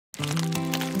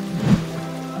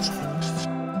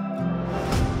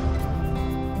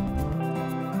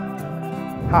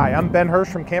Hi, I'm Ben Hirsch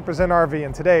from Campers in RV,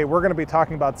 and today we're going to be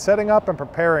talking about setting up and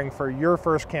preparing for your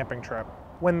first camping trip.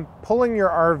 When pulling your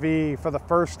RV for the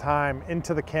first time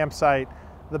into the campsite,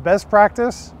 the best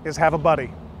practice is have a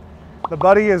buddy. The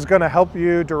buddy is going to help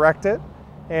you direct it,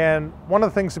 and one of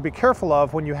the things to be careful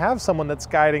of when you have someone that's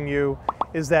guiding you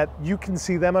is that you can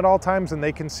see them at all times and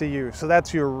they can see you. So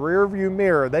that's your rear view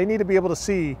mirror. They need to be able to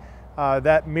see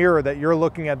that mirror that you're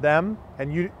looking at them,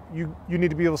 and you need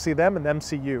to be able to see them and them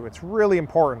see you. It's really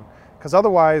important, because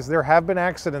otherwise there have been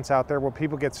accidents out there where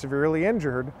people get severely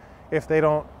injured if they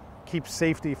don't keep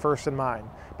safety first in mind.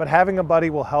 But having a buddy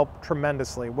will help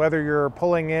tremendously, whether you're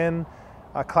pulling in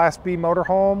a Class B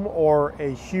motorhome or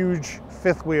a huge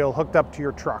fifth wheel hooked up to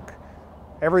your truck.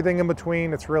 Everything in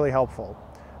between, it's really helpful.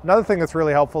 Another thing that's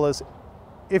really helpful is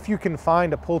if you can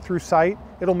find a pull-through site,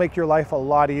 it'll make your life a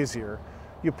lot easier.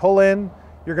 You pull in,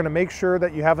 you're going to make sure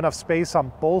that you have enough space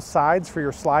on both sides for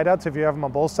your slide outs if you have them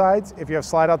on both sides. If you have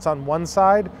slide outs on one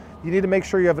side, you need to make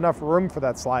sure you have enough room for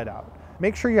that slide out.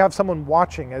 Make sure you have someone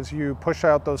watching as you push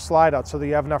out those slide outs so that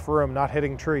you have enough room, not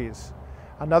hitting trees.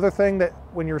 Another thing that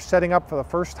when you're setting up for the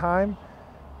first time,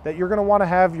 that you're going to want to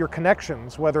have your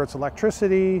connections, whether it's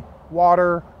electricity,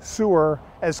 water, sewer,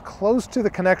 as close to the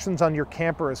connections on your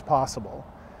camper as possible.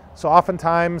 So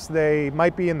oftentimes they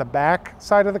might be in the back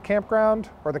side of the campground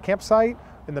or the campsite,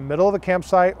 in the middle of the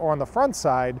campsite, or on the front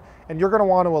side, and you're going to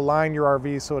want to align your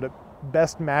RV so it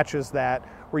best matches that,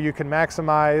 where you can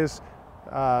maximize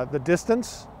the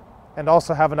distance and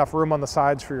also have enough room on the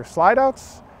sides for your slide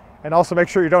outs, and also make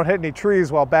sure you don't hit any trees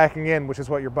while backing in, which is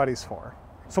what your buddy's for.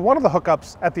 So one of the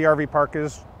hookups at the RV park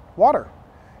is water.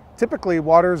 Typically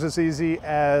water is as easy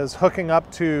as hooking up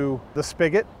to the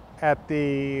spigot at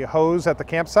the hose at the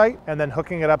campsite and then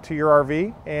hooking it up to your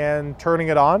RV and turning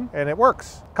it on, and it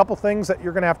works. A couple things that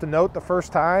you're going to have to note the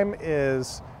first time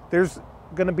is there's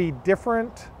going to be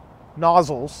different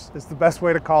nozzles, is the best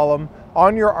way to call them,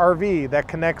 on your RV that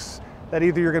connects, that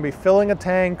either you're going to be filling a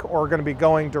tank or going to be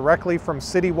going directly from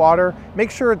city water.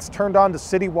 Make sure it's turned on to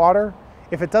city water.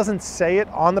 If it doesn't say it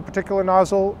on the particular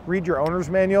nozzle, read your owner's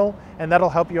manual, and that'll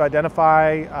help you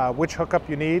identify which hookup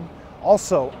you need.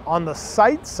 Also, on the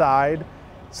site side,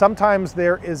 sometimes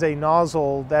there is a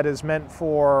nozzle that is meant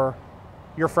for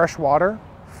your fresh water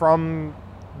from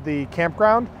the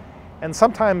campground, and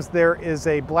sometimes there is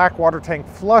a black water tank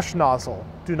flush nozzle.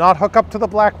 Do not hook up to the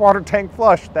black water tank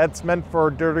flush. That's meant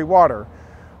for dirty water.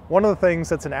 One of the things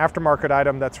that's an aftermarket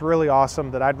item that's really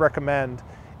awesome that I'd recommend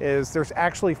is there's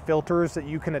actually filters that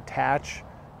you can attach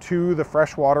to the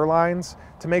fresh water lines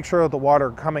to make sure that the water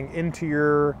coming into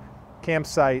your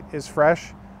campsite is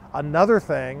fresh. Another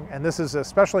thing, and this is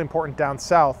especially important down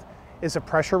south, is a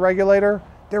pressure regulator.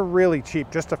 They're really cheap,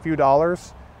 just a few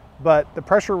dollars, but the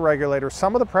pressure regulator,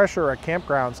 some of the pressure at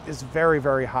campgrounds is very,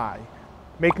 very high.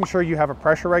 Making sure you have a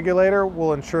pressure regulator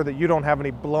will ensure that you don't have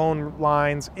any blown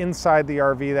lines inside the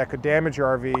RV that could damage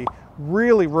your RV,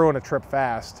 really ruin a trip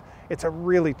fast. It's a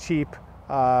really cheap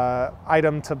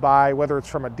item to buy, whether it's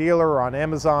from a dealer or on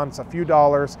Amazon. It's a few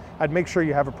dollars. I'd make sure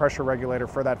you have a pressure regulator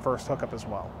for that first hookup as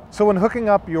well. So when hooking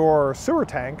up your sewer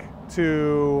tank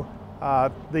to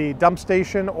the dump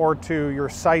station or to your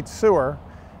site sewer,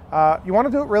 you want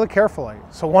to do it really carefully.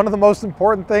 So one of the most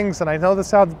important things, and I know this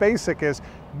sounds basic, is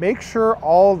make sure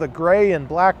all the gray and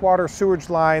black water sewage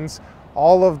lines,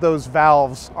 all of those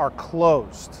valves are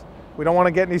closed. We don't want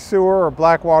to get any sewer or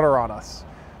black water on us.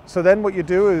 So then what you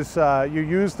do is you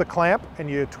use the clamp and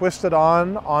you twist it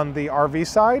on the RV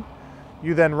side.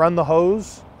 You then run the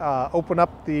hose, open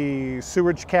up the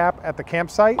sewage cap at the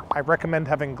campsite. I recommend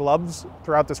having gloves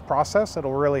throughout this process.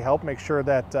 It'll really help make sure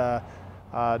that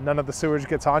none of the sewage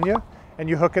gets on you, and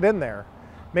you hook it in there.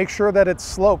 Make sure that it's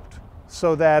sloped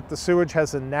so that the sewage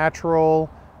has a natural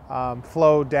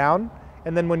flow down,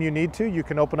 and then when you need to, you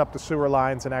can open up the sewer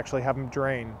lines and actually have them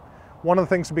drain. One of the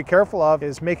things to be careful of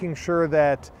is making sure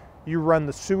that you run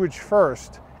the sewage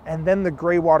first and then the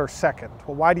gray water second.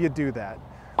 Well, why do you do that?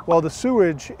 Well, the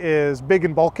sewage is big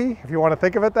and bulky, if you want to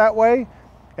think of it that way.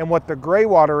 And what the gray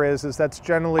water is that's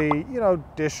generally,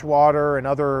 dishwater and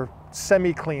other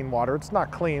semi-clean water. It's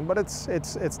not clean, but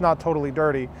it's not totally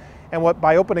dirty. And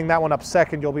by opening that one up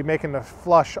second, you'll be making to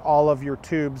flush all of your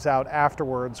tubes out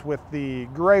afterwards with the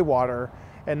gray water,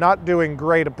 and not doing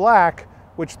gray to black,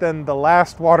 which then the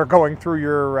last water going through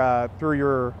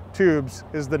your tubes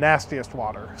is the nastiest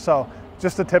water. So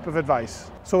just a tip of advice.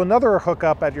 So another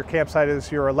hookup at your campsite is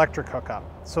your electric hookup.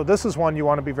 So this is one you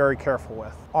want to be very careful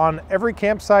with. On every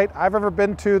campsite I've ever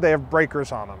been to, they have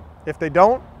breakers on them. If they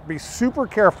don't, be super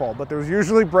careful, but there's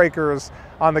usually breakers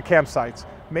on the campsites.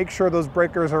 Make sure those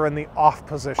breakers are in the off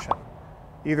position.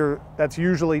 Either that's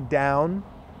usually down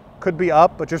Could be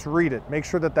up, but just read it. Make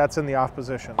sure that that's in the off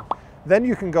position. Then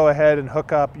you can go ahead and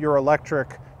hook up your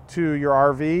electric to your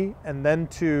RV and then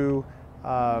to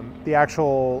the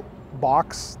actual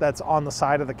box that's on the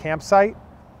side of the campsite.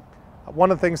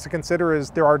 One of the things to consider is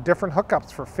there are different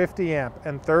hookups for 50 amp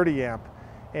and 30 amp,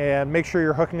 and make sure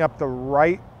you're hooking up the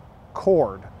right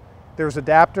cord. There's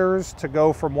adapters to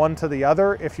go from one to the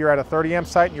other. If you're at a 30 amp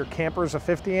site and your camper is a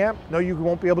 50 amp, no, you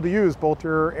won't be able to use both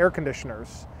your air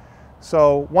conditioners.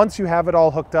 So once you have it all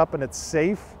hooked up and it's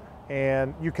safe,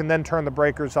 and you can then turn the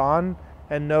breakers on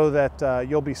and know that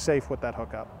you'll be safe with that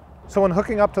hookup. So when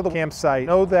hooking up to the campsite,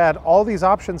 know that all these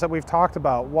options that we've talked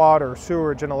about, water,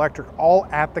 sewage, and electric, all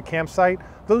at the campsite,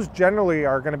 those generally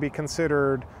are going to be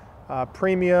considered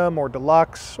premium or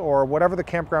deluxe or whatever the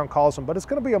campground calls them, but it's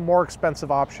going to be a more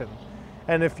expensive option.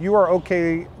 And if you are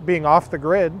okay being off the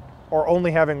grid or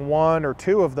only having one or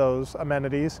two of those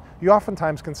amenities, you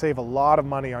oftentimes can save a lot of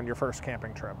money on your first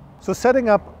camping trip. So setting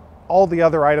up all the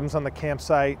other items on the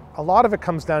campsite, a lot of it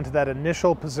comes down to that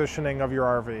initial positioning of your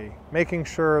RV, making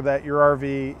sure that your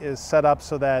RV is set up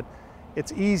so that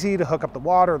it's easy to hook up the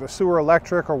water, the sewer,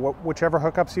 electric, or whichever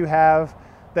hookups you have,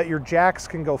 that your jacks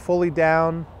can go fully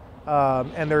down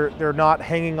and they're not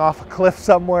hanging off a cliff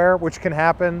somewhere, which can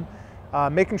happen.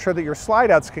 Making sure that your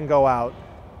slide outs can go out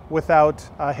without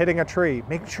hitting a tree,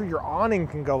 making sure your awning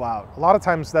can go out. A lot of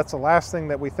times that's the last thing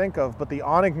that we think of, but the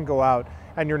awning can go out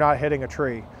and you're not hitting a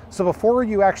tree. So before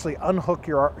you actually unhook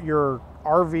your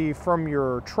RV from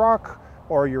your truck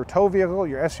or your tow vehicle,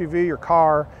 your SUV, your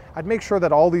car, I'd make sure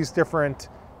that all these different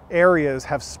areas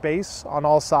have space on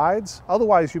all sides.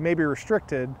 Otherwise you may be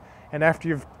restricted, and after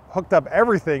you've hooked up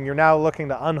everything, you're now looking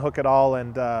to unhook it all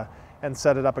and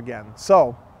set it up again.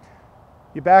 So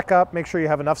you back up, make sure you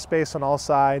have enough space on all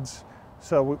sides.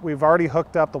 So we've already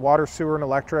hooked up the water, sewer, and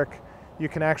electric. You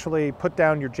can actually put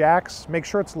down your jacks, make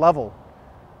sure it's level.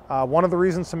 One of the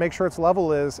reasons to make sure it's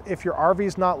level is if your RV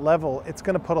is not level, it's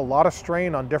going to put a lot of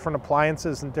strain on different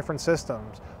appliances and different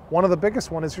systems. One of the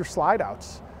biggest one is your slide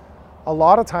outs. A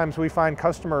lot of times we find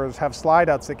customers have slide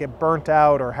outs that get burnt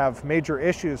out or have major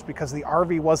issues because the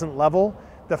RV wasn't level,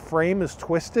 the frame is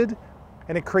twisted,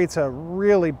 and it creates a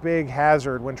really big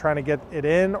hazard when trying to get it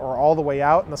in or all the way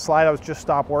out, and the slide outs just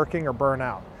stop working or burn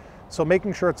out. So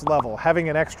making sure it's level. Having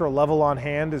an extra level on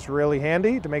hand is really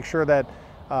handy to make sure that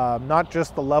not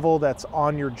just the level that's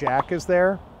on your jack is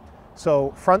there.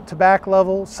 So front to back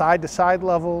level, side to side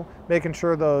level, making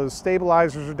sure those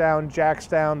stabilizers are down, jacks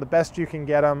down, the best you can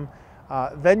get them.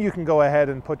 Then you can go ahead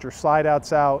and put your slide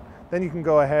outs out. Then you can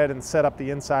go ahead and set up the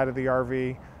inside of the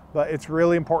RV. But it's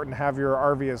really important to have your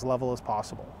RV as level as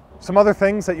possible. Some other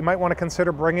things that you might want to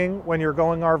consider bringing when you're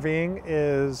going RVing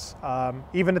is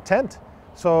even a tent.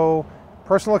 So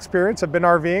personal experience, I've been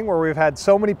RVing where we've had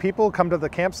so many people come to the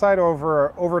campsite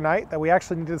overnight that we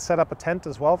actually need to set up a tent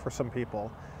as well for some people.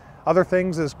 Other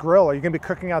things is grill. Are you going to be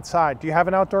cooking outside? Do you have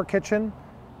an outdoor kitchen?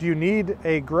 Do you need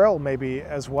a grill maybe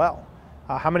as well?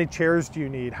 How many chairs do you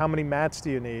need? How many mats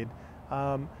do you need?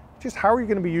 Just how are you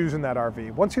going to be using that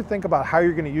RV? Once you think about how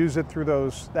you're going to use it through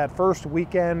that first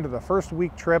weekend or the first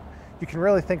week trip, you can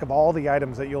really think of all the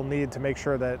items that you'll need to make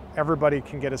sure that everybody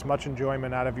can get as much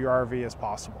enjoyment out of your RV as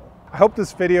possible. I hope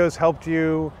this video has helped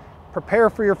you prepare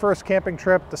for your first camping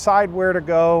trip, decide where to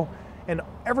go, and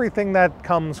everything that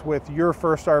comes with your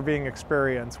first RVing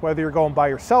experience. Whether you're going by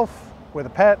yourself, with a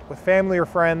pet, with family or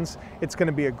friends, it's going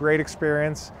to be a great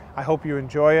experience. I hope you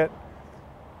enjoy it.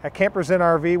 At Campers in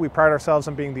RV, we pride ourselves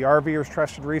on being the RVer's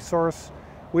trusted resource.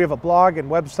 We have a blog and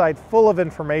website full of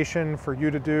information for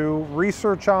you to do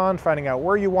research on, finding out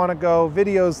where you want to go,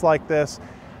 videos like this.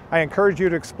 I encourage you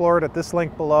to explore it at this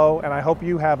link below, and I hope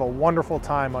you have a wonderful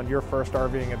time on your first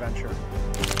RVing adventure.